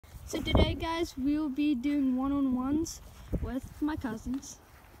So today, guys, we will be doing one-on-ones with my cousins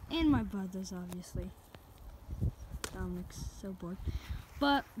and my brothers, obviously. Dominic's so bored.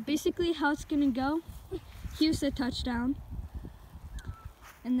 But basically how it's gonna go, here's the touchdown.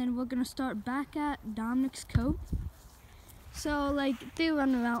 And then we're gonna start back at Dominic's coat. So like they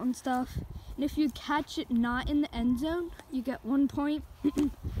run around and stuff. And if you catch it not in the end zone, you get 1 point.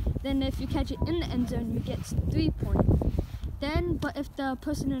 Then if you catch it in the end zone, you get 3 points. But if the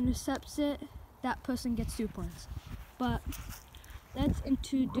person intercepts it, that person gets 2 points. But let's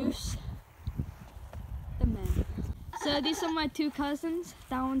introduce the men. So these are my two cousins.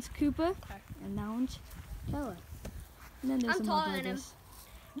 That one's Cooper, and that one's Kella. And then there's some more brothers.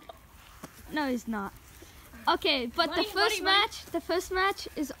 No, he's not. Okay, but the first match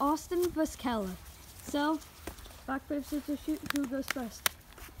is Austin vs. Kella. So, rock, paper, scissors, shoot. Who goes first?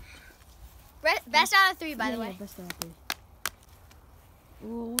 Best out of 3, by the way. Yeah, best out of 3.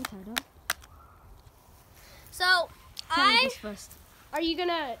 Ooh, tied up. So, Kella goes first. Are you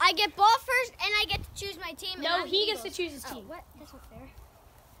gonna? I get ball first, and I get to choose my team. No, he gets to choose his team. What? That's not fair.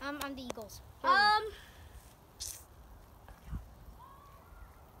 I'm the Eagles.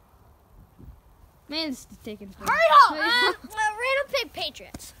 Man's taking first. Hurry up! Random pick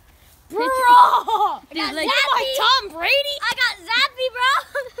Patriots. Bro, Dude, got like, Zappy. Tom Brady. I got Zappy,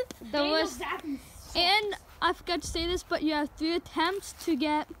 bro. the worst. And I forgot to say this, but you have 3 attempts to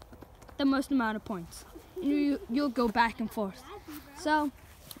get the most amount of points. You'll go back and forth. So,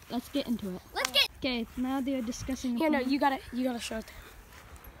 let's get into it. Let's get. Okay, now they're discussing. Here, no, you gotta show it.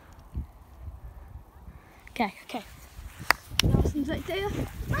 Okay. Austin's right there.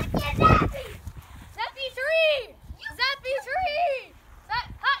 Let's get Zappy. Zappy 3. Zappy 3.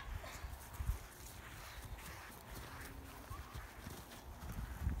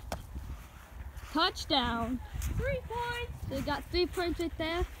 Touchdown. 3 points. They got 3 points right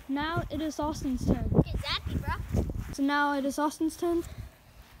there. Now it is Austin's turn. Get Zappy, bro. So now it is Austin's turn.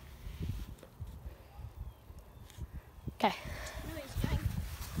 Okay.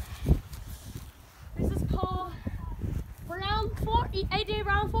 This is called round 4. AJ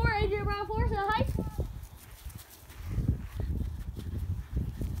round 4. AJ round 4. So hi.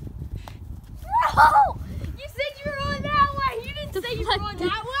 Bro, you said you were on that way. You didn't say you were on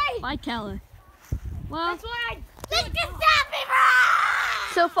that way. By Keller. Well, That's why Let's get Zappy,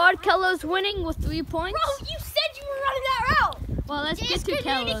 bro. so far Keller's winning with 3 points. Bro, you said you were running that route. Well, let's get to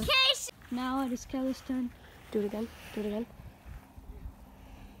Keller. Miscommunication. Now it is Keller's turn. Do it again.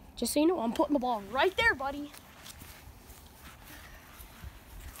 Just so you know, I'm putting the ball right there, buddy.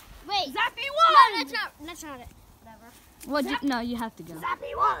 Wait. Zappy No, won. that's not it. Whatever. What? No, you have to go.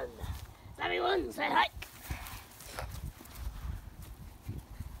 Zappy won. Zappy won. Say hi.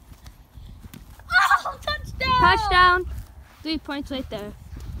 Oh, touchdown. Touchdown. 3 points right there.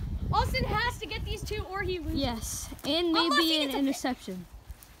 Austin has to get these 2 or he loses. Yes, and Unless maybe he an gets a interception.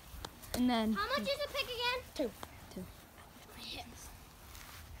 And then How much is a pick again? 2. My hips.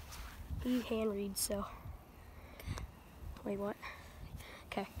 He hand reads, so. Wait, what?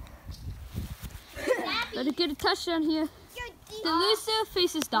 Okay. better get a touchdown here. The loser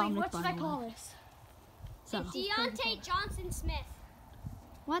faces Dominic. Wait, what should I call this? So. Deontay Johnson Smith.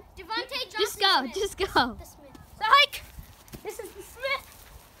 What? Devontae Johnson Just go. Smith. Just go. The Smith. The hike. This is the Smith.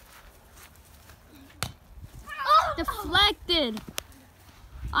 Oh! Deflected.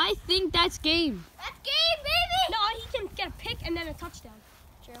 I think that's game. That's game, baby. No, he can get a pick and then a touchdown.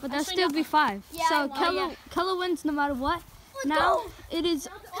 True. But that'll Actually, still no. be 5. Yeah, I So know. Keller wins no matter what. Let's Now go. it is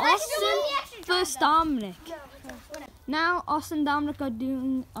Let's do the Austin extra time, versus though. Dominic. No, whatever. Now Austin and Dominic are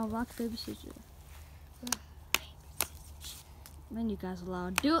doing a rock, paper, scissors. Man, you guys are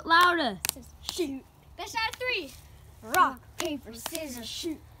loud. Do it louder. Shoot. Best out of 3. Rock, paper, scissors,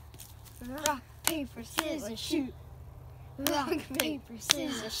 shoot. Rock, paper, scissors, shoot. Rock, paper,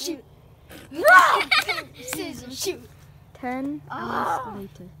 scissors, shoot. Rock, paper, scissors, shoot. 10 minutes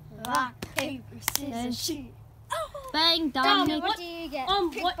later. Rock, paper, Then- scissors, shoot. Bang, Dominic. What do you get?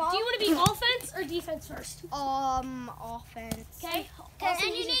 What do you want to be, offense or defense first? Offense. Okay.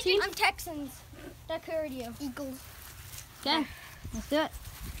 And you need to. I'm Texans. That covered you. Eagles. Okay, let's do it.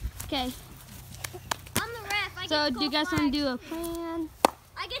 Okay, I'm the ref. I so get to do you guys want to do a plan?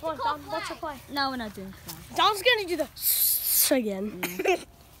 I get Come to on, call Dom, what's your flag. play? No, we're not doing flag. Dom's gonna do the again.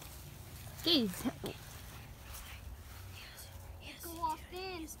 Okay, Go off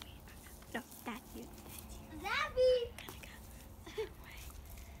in. No, that's you. Zappy.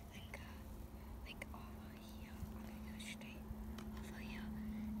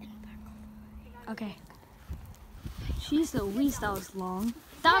 okay. Jeez Louise, that was long.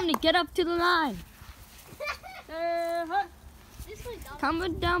 Dominic, get up to the line. This actually dumb.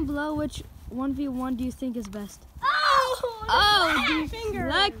 Comment down below which 1v1 do you think is best. Oh,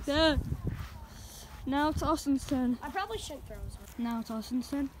 deflected. Now it's Austin's turn. I probably shouldn't throw this one. Now it's Austin's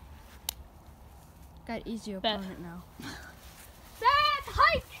turn. Got easier Bet. opponent now. Set,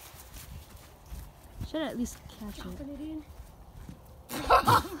 hike! Should at least catch it.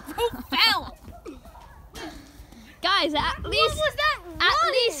 Fell! Guys, at least was that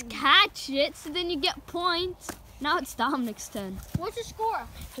at least catch it, so then you get points. Now it's Dominic's turn. What's the score?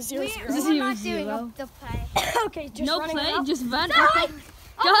 0-0. We're not 0-0. doing the play. Okay, just No running play, around. just run. Set, Okay. hike!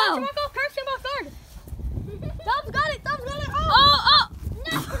 Go. Oh, Kirk's in my third. Dom's got it, Dom's got it. Oh! Oh,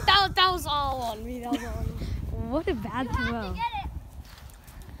 No. That was all on me. That was all on me. oh! What a bad You have throw. to get it.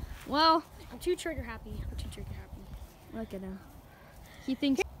 Well, I'm too trigger happy. look at him. He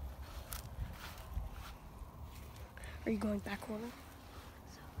thinks. Are you going back corner?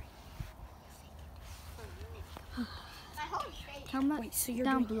 My whole face. Comment Wait, so you're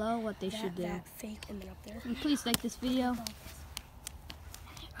down doing below what they should do. that fake and then up there? And please like this video.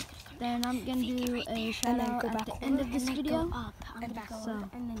 Then I'm gonna do a shout And then out go at back the corner, end of this and then video. go up and back So corner,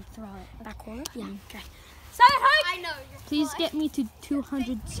 and then throw it. Back corner? Yeah. Okay. Set, hike! I know. You're Please fine. get me to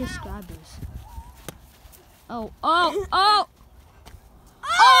 200 subscribers. Oh, oh, oh!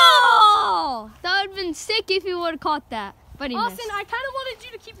 Oh! That would have been sick if you would have caught that. But he Austin, missed. I kind of wanted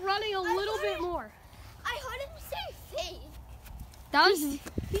you to keep running a little bit more. I heard him say fake. That was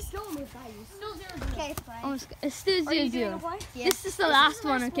He's still on those values. Still 0-0. Okay, play. almost. It's still Are you 0-0. gonna play? This is the last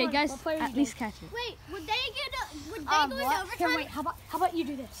one, okay, one. guys? What play are you At least catch it. Wait, would they get a, would they go into What? overtime? Here, wait. How about you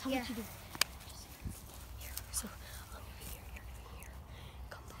do this? How Yeah. about you do this? Here. So I'm gonna be here. You're gonna be here.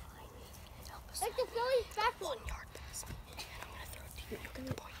 Come behind me and help us. Like the Phillies back. 1 yard pass. And I'm gonna throw it to you. You're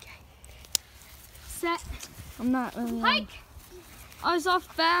gonna point, okay? Set. I'm not really. Hike! I was off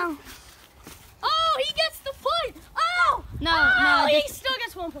bound. Oh, he gets the point. Oh! No, Oh, no. he This, still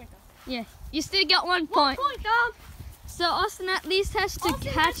gets 1 point though. yeah, you still get 1 1 point. point, Dom. So Austin at least has to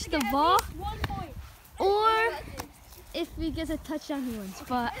Austin has catch to the get at ball, least 1 point. or if he gets a touchdown, he wins.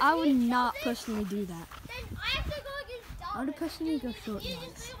 But I would not personally do that. Then I have to go against Dominic. I would personally go short You yards.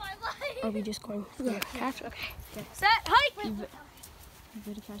 just made my life. Are we just going for the catch? Okay. Okay. Set, hike! You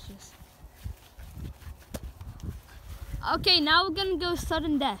better catch this. Okay, now we're gonna go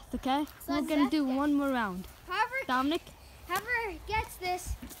sudden death, okay? Sudden we're gonna death? do one more round. Dominic? Whoever gets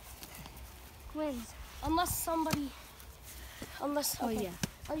this wins. Unless okay. Oh, yeah.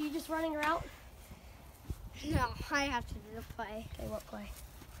 Are you just running her out? No, I have to do the play. Okay, what play?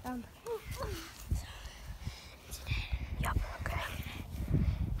 Yup, okay.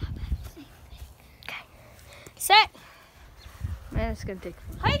 Okay. Set! Man, it's gonna take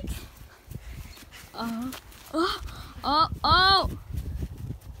fun. Hike! Oh, oh!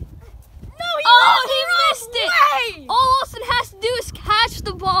 No, Oh, he missed it! Way! All Austin has to do is catch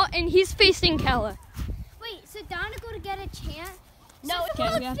the ball, and he's facing Keller. Wait, so Dominic will get a chance? No,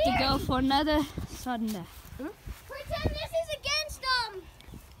 Okay, we have to go for another sudden death. Pretend this is against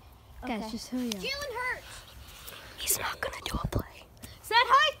Guys, just hurry up. Jalen Hurts. He's not gonna do a play. Set,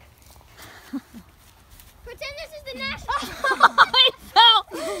 hike! Pretend this is the national. He fell!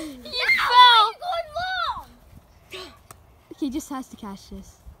 He fell! Why are you going long? He just has to catch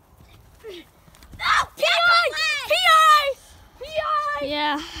this. No, PI!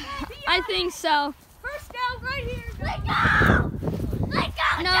 Yeah, I think so. First down right here. Let go! Let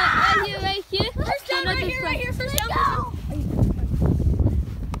go! No, right here, right here. First down Another right here, play. right here. First Let down. go!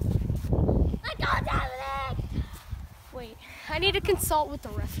 Let go, Dominic! Wait, I need to consult with the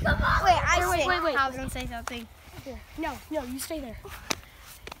ref. Come on! Wait, wait. I was gonna say something. Here. No, you stay there.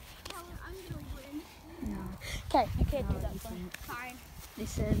 I'm gonna win. No, Okay, you can't do that. Fine. they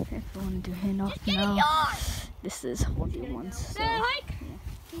said if I want to do handoff, Get a no. yard! This is 1v1. So. Set, hike!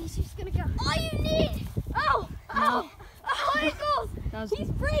 He's just gonna go. All you need! Oh! No. Oh, ankles! That was He's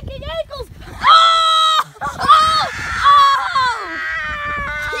breaking ankles!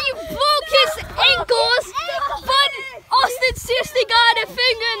 He broke his ankles, but Austin seriously got a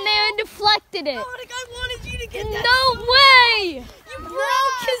finger in there and deflected it. I wanted you to get that. No way! You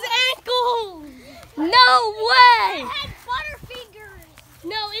broke his ankle! No way! I had butterfingers!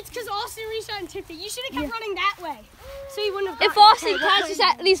 No, it's because Austin reached out and tipped it. You should have kept running that way. So he wouldn't have If gotten Austin catches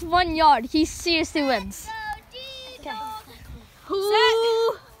at least 1 yard, he seriously wins. Go, Dino!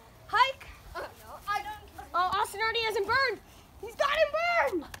 Who? Hike! No, I don't. Oh, Austin already has him burned. He's got him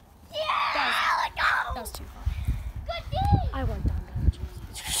burned. Yeah! Let go! That was too far. Good D! I went down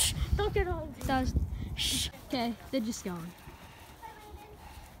that. Shh, don't get on. That was. Okay, they're just going.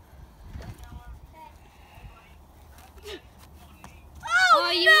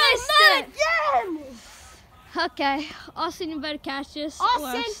 Oh, you missed it! Again! Okay, Austin, you better catch this.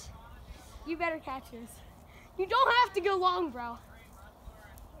 Austin, you better catch this. You don't have to go long, bro.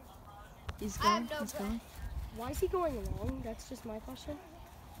 He's going. He's going. Why is he going long? That's just my question.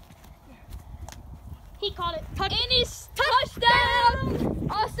 He caught it. And he's touchdown!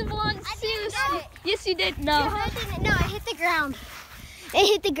 Austin won. Seriously. Yes, you did. No. No, I hit the ground. It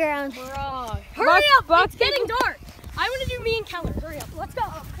hit the ground. Bro. Hurry up! It's getting dark. I want to do me and Keller. Hurry up. Let's go.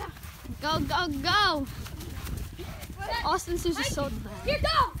 Go, go, go. Austin's is just so bad. Here,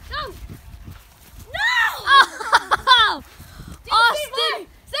 go! Go! No! Oh! Austin!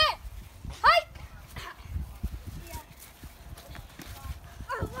 Sit! Hike!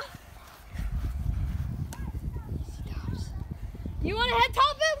 You want to head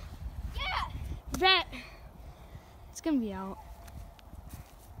top him? Yeah. Bet. It's gonna be out.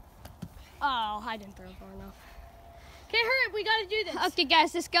 Oh, I didn't throw it far enough. Okay, hurry up. We got to do this. Okay,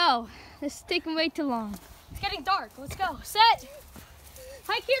 guys, let's go. This is taking way too long. It's getting dark. Let's go. Set.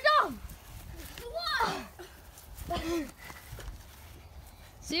 Hike, here, go.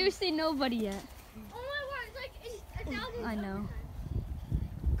 Seriously, nobody yet. Oh my word, it's like 1,000. I know.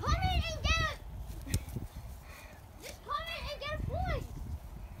 Come in and get it. Just come in and get a point.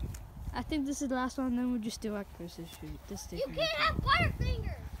 I think this is the last one, then we'll just do rock, paper, scissors, shoot. This You taking can't have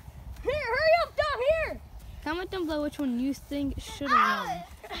butterfingers. Here, hurry up, down here. Comment down below which one you think should have won.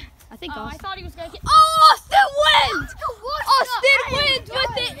 I think Oh, I Austin. thought he was going to get... Oh, Austin wins! Austin I am wins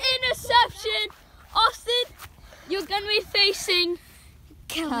with the interception. Austin, you're gonna be facing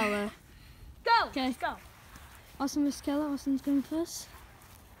Keller. Go. Okay. Let's go. Austin vs. Keller. Austin's going first.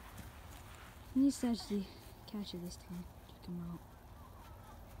 He needs to actually catch it this time to come out.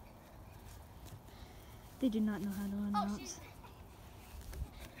 They do not know how to run routes.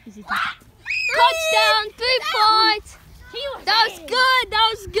 Easy touchdown! 3 points! That was good!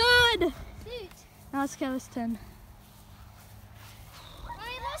 That was good! Now it's Keller's turn.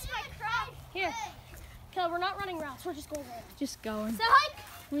 I lost my crown. Here. Keller, we're not running routes. We're just going around. Just going. So hike.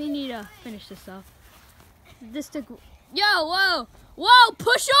 We need to finish this off. This took. Yo, whoa! Whoa!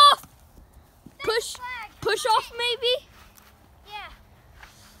 Push off! Push! Push off, maybe? Yeah.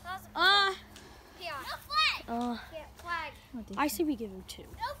 That was a PR. No flag. Yeah, flag. I say we give him 2. No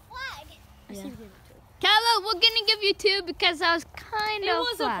flag. I say Yeah. we give him 2. Keller, we're gonna give you 2 because that was kind It of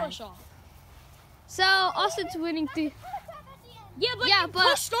was flag. a push off. So Austin's winning 3. Yeah, but Yeah, you but-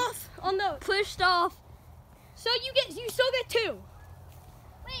 pushed off on the... Pushed off So you still get 2.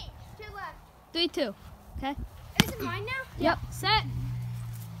 Wait, 2 left. 3-2. Okay. Is it mine now? Yep. Set.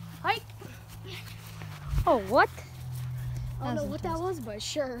 Hike. Oh, what? I don't know what that was, but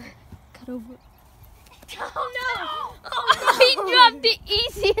sure. Cut over. Oh, no. Oh, he dropped the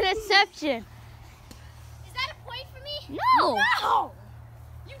easy interception. Is that a point for me? No. No!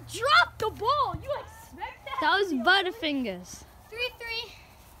 You dropped the ball. You expect that? That was Butterfingers. 3-3.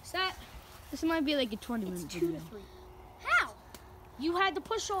 Set. This might be like a 20-minute 2 video. to 3. How? You had to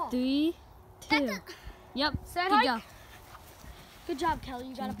push off. 3, 2. Yep. Set Good hike. job. Good job, Kelly.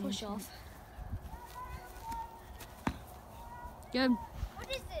 You got to push off. Good. What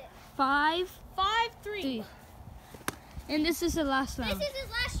is it? 5, 5-3. 3. And this is the last This round. is his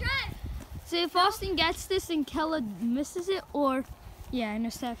last drive. So if Austin gets this and Keller misses it, or yeah,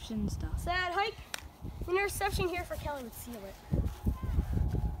 interception stuff. Set hike. Interception here for Kelly would seal it.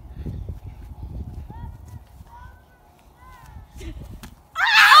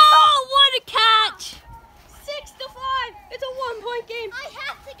 Oh, what a catch! 6 to 5. It's a 1-point game. I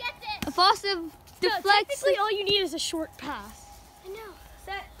have to get this. If Austin deflects Technically, it, all you need is a short pass. I know.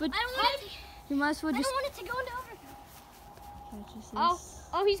 Set. but I don't want it. you might as well I just don't want it to go into overtime. catch this.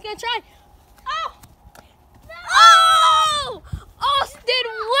 Oh, he's gonna try. Oh, Oh!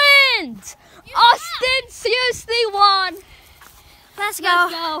 Austin wins! Austin seriously won! Let's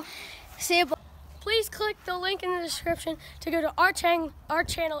Let's go. See you. please click the link in the description to go to our channel.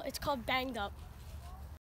 It's called Banged Up.